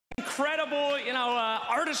incredible,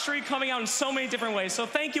 artistry coming out in so many different ways. So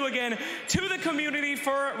thank you again to the community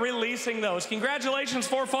for releasing those. Congratulations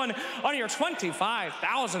for fun on your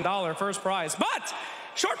 $25,000 first prize. But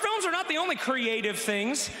short films are not the only creative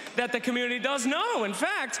things that the community does. No, in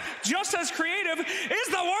fact, just as creative is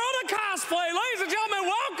the world of cosplay. Ladies and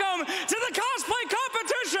gentlemen, welcome to the cosplay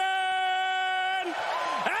competition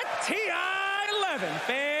at TI-11.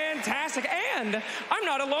 Fantastic. And I'm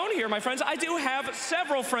not alone here, my friends. I do have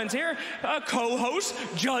several friends here, co-hosts,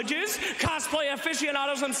 judges, cosplay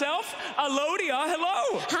aficionados themselves. Alodia,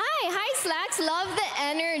 hello. Hi, Slacks. Love the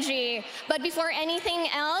energy. But before anything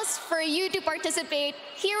else, for you to participate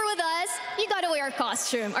here with us, you gotta wear a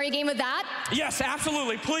costume. Are you game with that? Yes,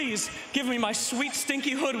 absolutely. Please give me my sweet,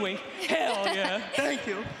 stinky hoodwink. Hell yeah. Thank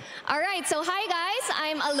you. All right, so hi guys,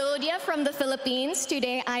 I'm Alodia from the Philippines.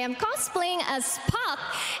 Today I am cosplaying as Puck,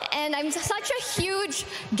 and I'm such a huge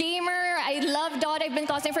gamer. I love Dota. I've been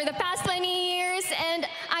cosplaying for the past 20 years, and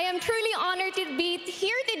I am truly honored to be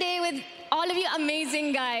here today with all of you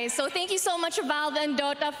amazing guys. So thank you so much, Valve and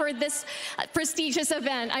Dota, for this prestigious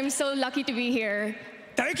event. I'm so lucky to be here.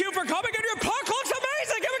 Thank you for coming, and your Puck looks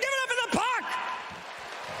amazing. Give it up for the Puck.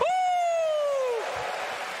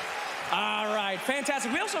 All right,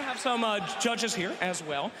 fantastic. We also have some judges here as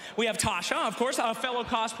well. We have Tasha, of course, a fellow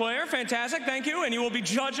cosplayer. Fantastic, thank you. And you will be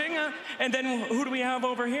judging. And then who do we have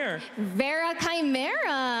over here? Vera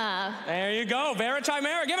Chimera. There you go, Vera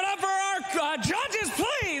Chimera. Give it up for our judges,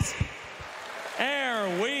 please.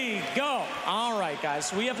 There we go. All right,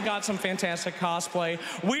 guys, we have got some fantastic cosplay.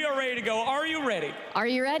 We are ready to go. Are you ready? Are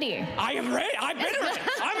you ready? I am ready. I've been ready.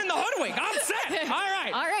 I'm in the hoodwink. I'm set. All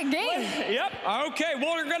right. All right, game. Yep. Okay,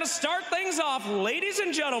 well, we're going to start things off. Ladies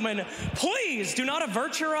and gentlemen, please do not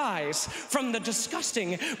avert your eyes from the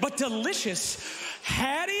disgusting but delicious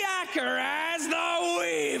Hattie Acker as the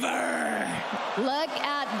Weaver. Look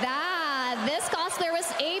at that. This cosplayer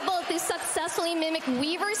was able to successfully mimic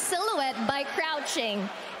Weaver's silhouette by crouching.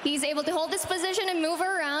 He's able to hold this position and move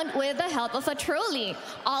around with the help of a trolley.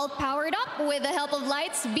 All powered up with the help of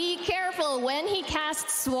lights. Be careful when he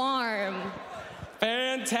casts Swarm.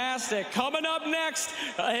 Fantastic. Coming up next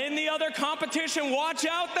in the other competition, watch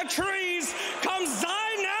out the trees, comes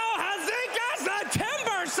Zainal Hazikas, the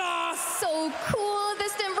Timber Sauce. So cool.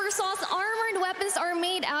 This Timber Sauce armored weapons are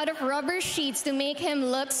made out of rubber sheets to make him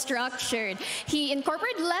look structured. He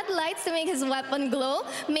incorporated LED lights to make his weapon glow.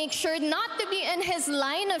 Make sure not to be in his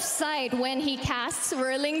line of sight when he casts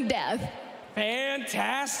Swirling Death.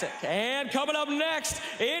 Fantastic. And coming up next,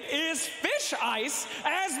 it is Fish Ice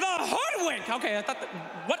as the Hoodwink. Okay, I thought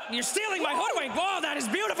what? You're stealing my hoodwink. Whoa, that is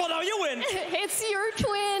beautiful, though. You win. It's your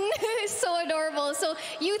twin. So adorable. So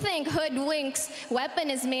you think Hoodwink's weapon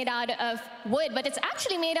is made out of wood, but it's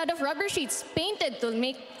actually made out of rubber sheets painted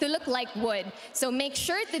to look like wood. So make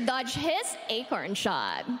sure to dodge his acorn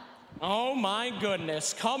shot. Oh my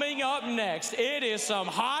goodness. Coming up next, it is some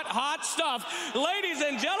hot, hot stuff. Ladies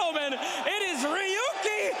and gentlemen, it is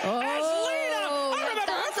Ryuki as Lena. I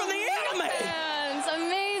remember her from the anime.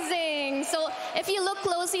 Amazing. So if you look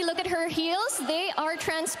closely, look at her heels. They are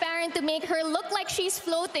transparent to make her look like she's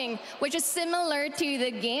floating, which is similar to the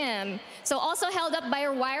game. So also held up by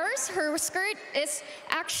her wires, her skirt is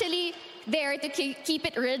actually there to keep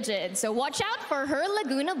it rigid. So watch out for her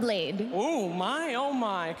Laguna blade. Oh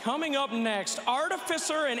my. Coming up next,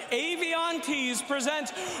 Artificer and Avion Tees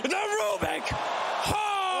present the Rubik.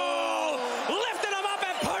 Lifting them up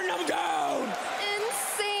and putting them down.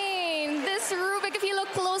 Insane. This Rubik, if you look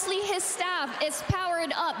closely, his staff is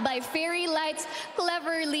powered up by fairy lights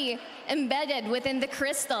cleverly embedded within the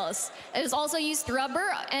crystals. It is also used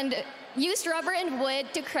rubber and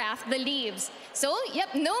wood to craft the leaves. So,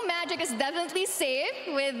 yep, no magic is definitely safe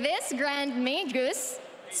with this Grand Magus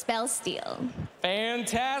Spell Steel.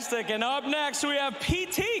 Fantastic. And up next, we have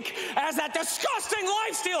P-Teak as that disgusting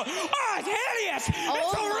lifesteal. Oh, it's hideous.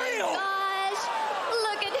 It's surreal. Gosh.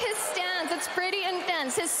 Look at his stance. It's pretty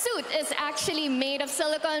intense. His suit is actually made of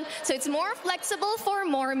silicone, so it's more flexible for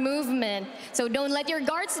more movement. So don't let your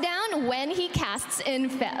guards down when he casts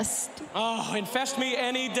Infest. Oh, infest me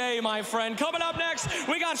any day, my friend. Coming up next,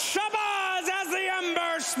 we got Shabazz as the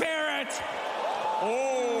Ember Spirit.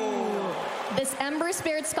 Oh. This Ember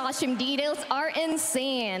Spirit's costume details are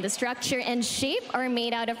insane. The structure and shape are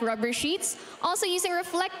made out of rubber sheets, also using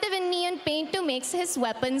reflective and neon paint to make his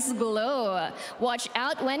weapons glow. Watch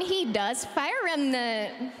out when he does Fire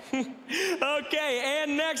Remnant. Okay,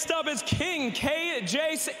 and next up is King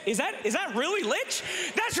KJ. Is that really Lich?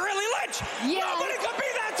 That's really Lich! Yeah. Nobody could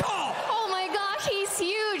be that tall! Oh my gosh, he's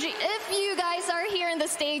huge. If you guys are here in the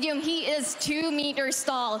stadium, he is 2 meters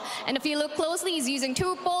tall. And if you look closely, he's using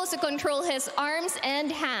 2 poles to control his arms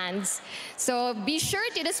and hands. So be sure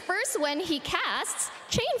to disperse when he casts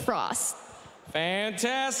Chain Frost.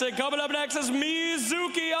 Fantastic. Coming up next is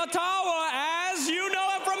Mizuki Ottawa, as you know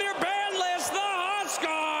it from your band list, the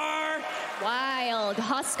Huskar. Wild.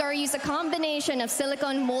 Huskar used a combination of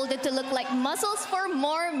silicone molded to look like muscles for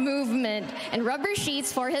more movement and rubber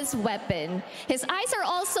sheets for his weapon. His eyes are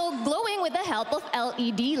also glowing with the help of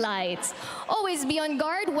LED lights. Always be on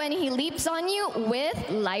guard when he leaps on you with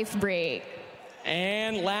Life Break.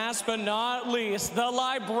 And last but not least, the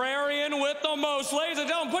librarian with the most. Ladies and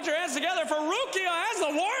gentlemen, put your hands together for Rukia as the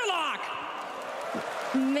Warlock.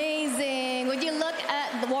 Amazing. Would you look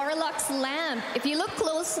at the Warlock's lamp? If you look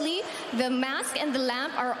closely, the mask and the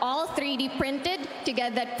lamp are all 3D printed to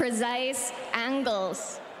get that precise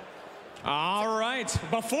angles. All right.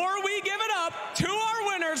 Before we give it up to our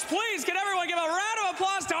winners, please can everyone give a round of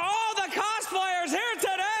applause to all the cosplayers here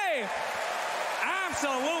today.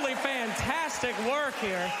 Absolutely fantastic work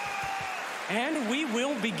here. And we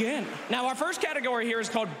will begin. Now, our first category here is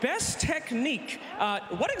called Best Technique.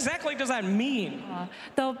 What exactly does that mean?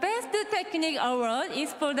 The Best Technique Award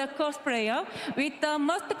is for the cosplayer with the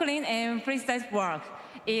most clean and precise work.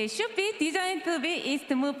 It should be designed to be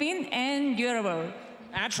easy moving and durable.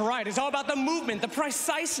 That's right. It's all about the movement, the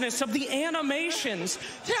preciseness of the animations.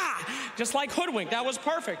 Yeah, just like Hoodwink. That was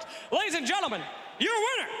perfect. Ladies and gentlemen, your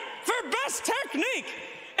winner for Best Technique,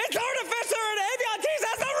 it's Artificer and GameHub YTz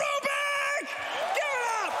as the Rubik! Give it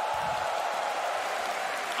up!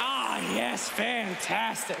 Ah, yes,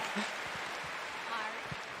 fantastic.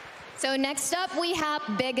 So next up, we have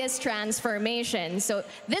Biggest Transformation. So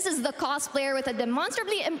this is the cosplayer with a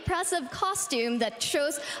demonstrably impressive costume that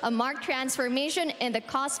shows a marked transformation in the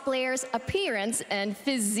cosplayer's appearance and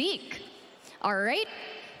physique. All right,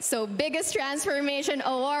 so Biggest Transformation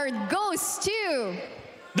Award goes to...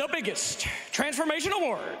 The Biggest Transformation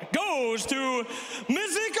Award goes to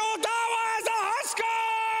Mizuki Ottawa as a Huskar!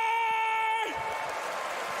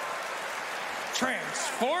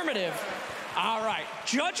 Transformative. All right,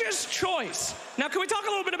 judge's choice. Now, can we talk a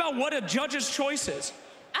little bit about what a judge's choice is?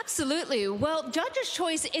 Absolutely. Well, judge's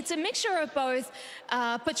choice, it's a mixture of both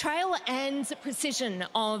portrayal and precision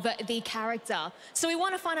of the character. So we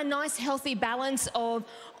want to find a nice, healthy balance of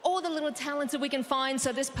all the little talents that we can find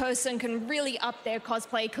so this person can really up their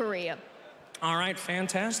cosplay career. All right,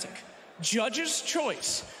 fantastic. Judge's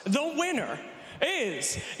choice. The winner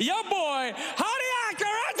is your boy, Howdy Actor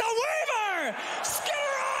as the Weaver!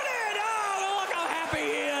 Skitteronin! Oh, look how happy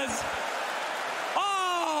he is.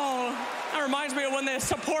 Oh, that reminds me of when the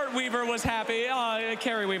support Weaver was happy. Oh,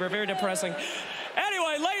 Carrie Weaver, very depressing.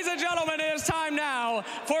 Anyway, ladies and gentlemen, it is time now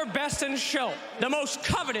for Best in Show, the most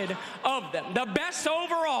coveted of them, the best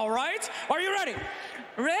overall, right? Are you ready?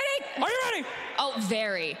 Ready? Are you ready? Oh,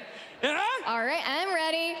 very. Yeah? All right, I'm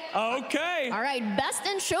ready. Okay. All right, Best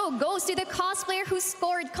in Show goes to the cosplayer who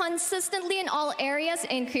scored consistently in all areas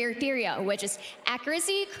and criteria, which is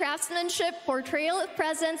accuracy, craftsmanship, portrayal,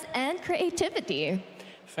 presence, and creativity.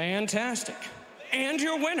 Fantastic. And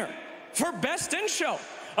your winner for Best in Show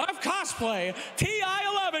of Cosplay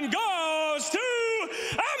TI-11 goes to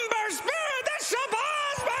Ember Spirit, the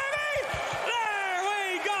Shabazz, baby! There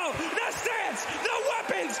we go. The stance, the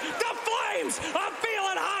weapons, the flames. I'm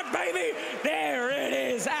feeling hot, baby. There it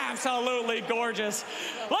is. Absolutely gorgeous.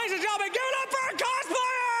 Ladies and gentlemen, give it up for our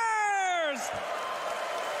cosplayers!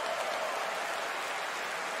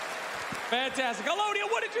 Fantastic. Alodia,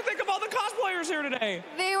 what did you think of all the cosplayers here today?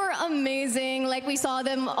 They were amazing. Like, we saw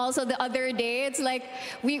them also the other day. It's like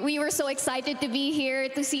we were so excited to be here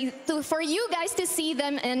for you guys to see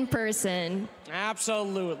them in person.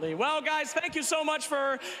 Absolutely. Well, guys, thank you so much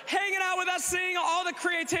for hanging out with us, seeing all the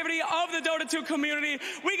creativity of the Dota 2 community.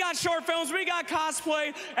 We got short films, we got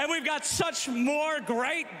cosplay, and we've got such more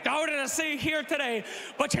great Dota to see here today.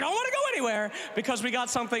 But you don't want to go anywhere, because we got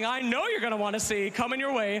something I know you're going to want to see coming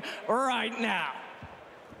your way right now.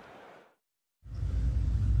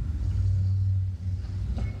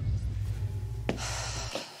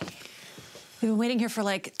 We've been waiting here for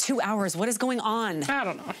like 2 hours. What is going on? I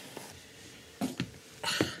don't know.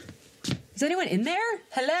 Is anyone in there?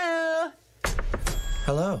 Hello?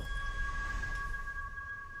 Hello.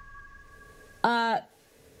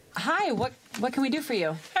 Hi, what can we do for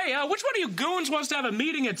you? Hey, which one of you goons wants to have a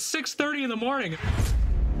meeting at 6:30 in the morning?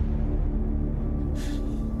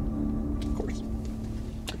 Of course.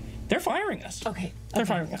 They're firing us. Okay. They're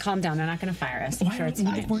firing us. Calm down. They're not going to fire us. I'm sure it's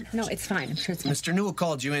fine. No, it's fine. I'm sure it's fine. Mr. Newell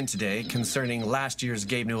called you in today concerning last year's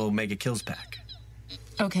Gabe Newell Mega Kills Pack.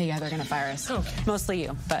 Okay, yeah, they're gonna fire us. Okay. Mostly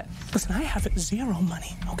you, but... Listen, I have zero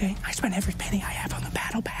money, okay? I spent every penny I have on the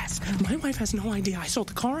battle pass. My wife has no idea. I sold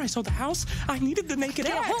the car, I sold the house. I needed the naked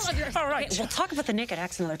axe. All right. Okay, we'll talk about the naked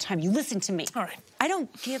axe another time. You listen to me. All right. I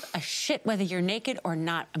don't give a shit whether you're naked or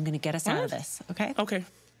not. I'm gonna get us out of this, okay? Okay.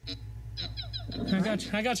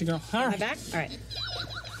 I got you, girl. All right. My back? All right.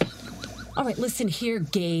 All right, listen here,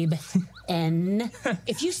 Gabe N.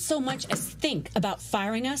 If you so much as think about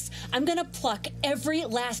firing us, I'm gonna pluck every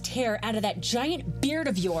last hair out of that giant beard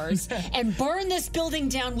of yours and burn this building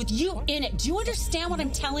down with you in it. Do you understand what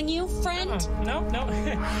I'm telling you, friend? No.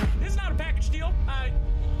 This is not a package deal.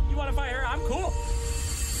 You want to fire her? I'm cool.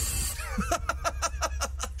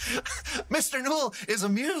 Mr. Newell is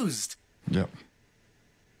amused. Yep.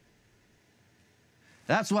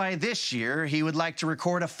 That's why this year he would like to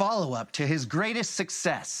record a follow-up to his greatest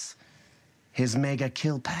success, his mega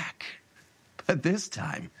kill pack. But this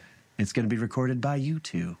time, it's going to be recorded by you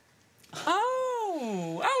two.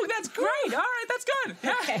 Oh, that's great. All right, that's good.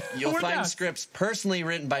 Yeah. You'll find scripts personally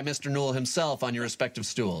written by Mr. Newell himself on your respective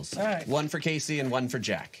stools. All right. One for Casey and one for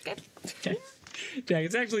Jack. Okay. Jack,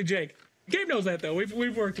 it's actually Jake. Gabe knows that, though.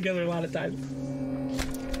 We've worked together a lot of times.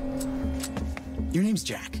 Your name's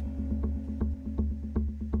Jack.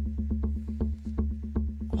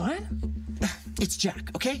 What? It's Jack,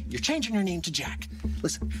 okay? You're changing your name to Jack.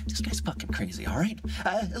 Listen, this guy's fucking crazy, all right?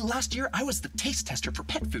 Last year, I was the taste tester for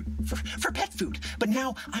pet food, for pet food. But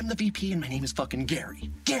now, I'm the VP and my name is fucking Gary.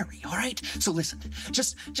 Gary, all right? So listen,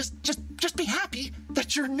 just be happy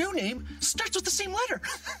that your new name starts with the same letter.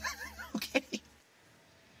 Okay?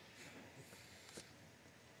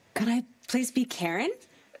 Could I please be Karen?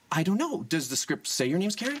 I don't know. Does the script say your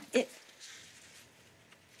name's Karen?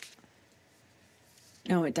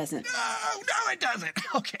 No, it doesn't. No, it doesn't.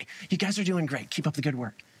 Okay, you guys are doing great. Keep up the good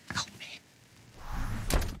work. Help me.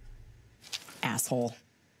 Asshole.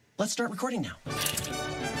 Let's start recording now.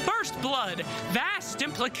 First blood, vast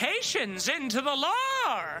implications into the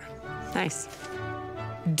lore. Nice.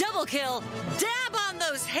 Double kill, dab on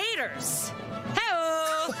those haters.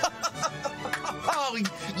 Hey-oh. Oh,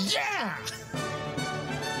 yeah!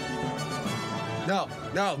 No,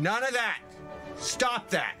 none of that. Stop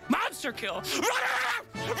that. Monster kill.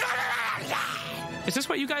 Is this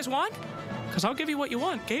what you guys want? Because I'll give you what you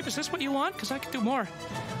want. Gabe, is this what you want? Because I can do more.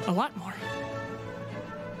 A lot more.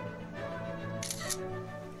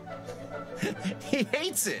 He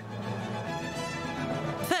hates it.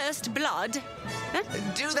 First blood. Huh?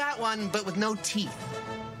 Do that one, but with no teeth.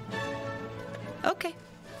 Okay.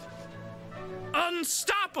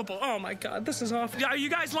 Unstoppable. Oh, my God. This is awful. Are you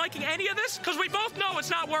guys liking any of this? Because we both know it's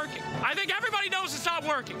not working. I think everybody knows it's not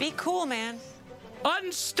working. Be cool, man.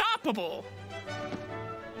 Unstoppable.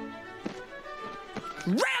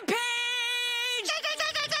 Rampage!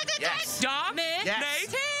 Yes. Dom? Yes.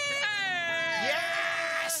 Nate?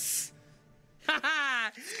 Yes!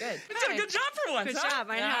 Good. You did a good job for once, Good huh? job,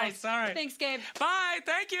 I know. Nice, all right. Thanks, Gabe. Bye,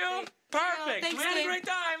 thank you. Perfect. Thanks, We had a Gabe. great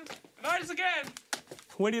time. Nice again.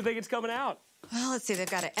 When do you think it's coming out? Well, let's see. They've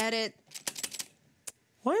got to edit.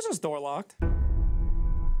 Why is this door locked?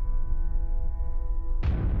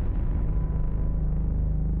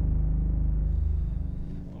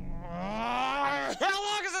 How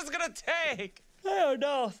long is this gonna take? I don't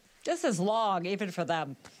know. This is long, even for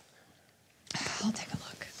them. I'll take a look.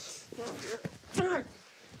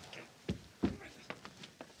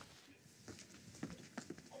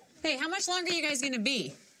 Hey, how much longer are you guys gonna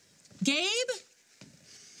be? Gabe?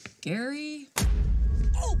 Gary?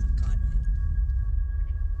 Oh, my God.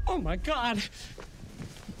 Oh, my God.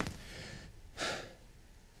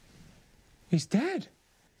 He's dead.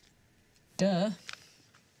 Duh.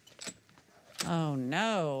 Oh,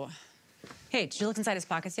 no. Hey, did you look inside his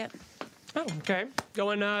pockets yet? Oh, okay.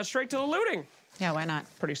 Going straight to the looting. Yeah, why not?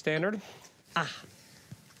 Pretty standard.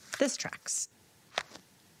 This tracks.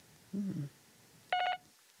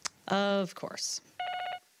 Of course.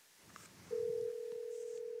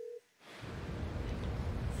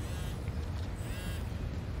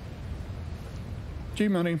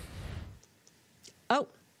 G-Money. Oh,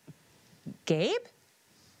 Gabe?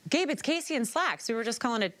 Gabe, it's Casey and Slacks. We were just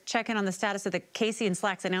calling to check in on the status of the Casey and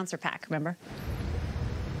Slacks announcer pack, remember?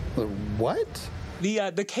 What?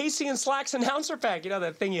 The Casey and Slacks announcer pack. You know,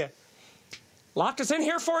 that thing you locked us in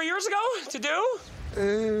here 4 years ago to do?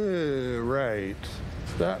 Right.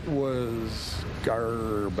 That was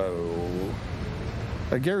Garbo.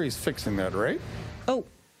 Gary's fixing that, right? Oh,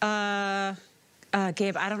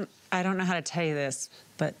 Gabe, I don't know how to tell you this,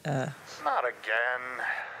 but, Not again.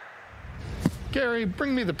 Gary,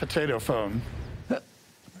 bring me the potato phone.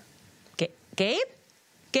 Gabe?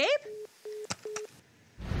 Gabe?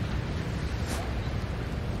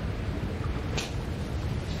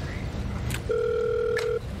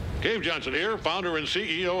 Gabe Johnson here, founder and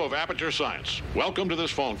CEO of Aperture Science. Welcome to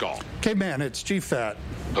this phone call. Caveman, it's GFAT.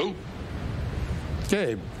 Who?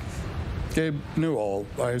 Gabe. Gabe Newell.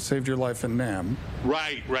 I saved your life in Nam.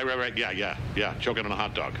 Right. Yeah, choking on a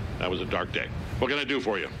hot dog. That was a dark day. What can I do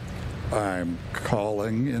for you? I'm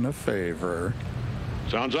calling in a favor.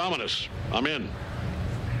 Sounds ominous. I'm in.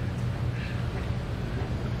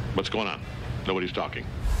 What's going on? Nobody's talking.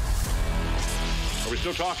 Are we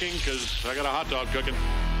still talking? Because I got a hot dog cooking.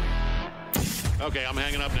 Okay, I'm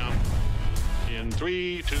hanging up now. In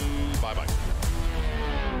 3, 2, bye-bye.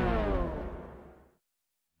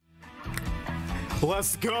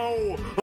 Let's go!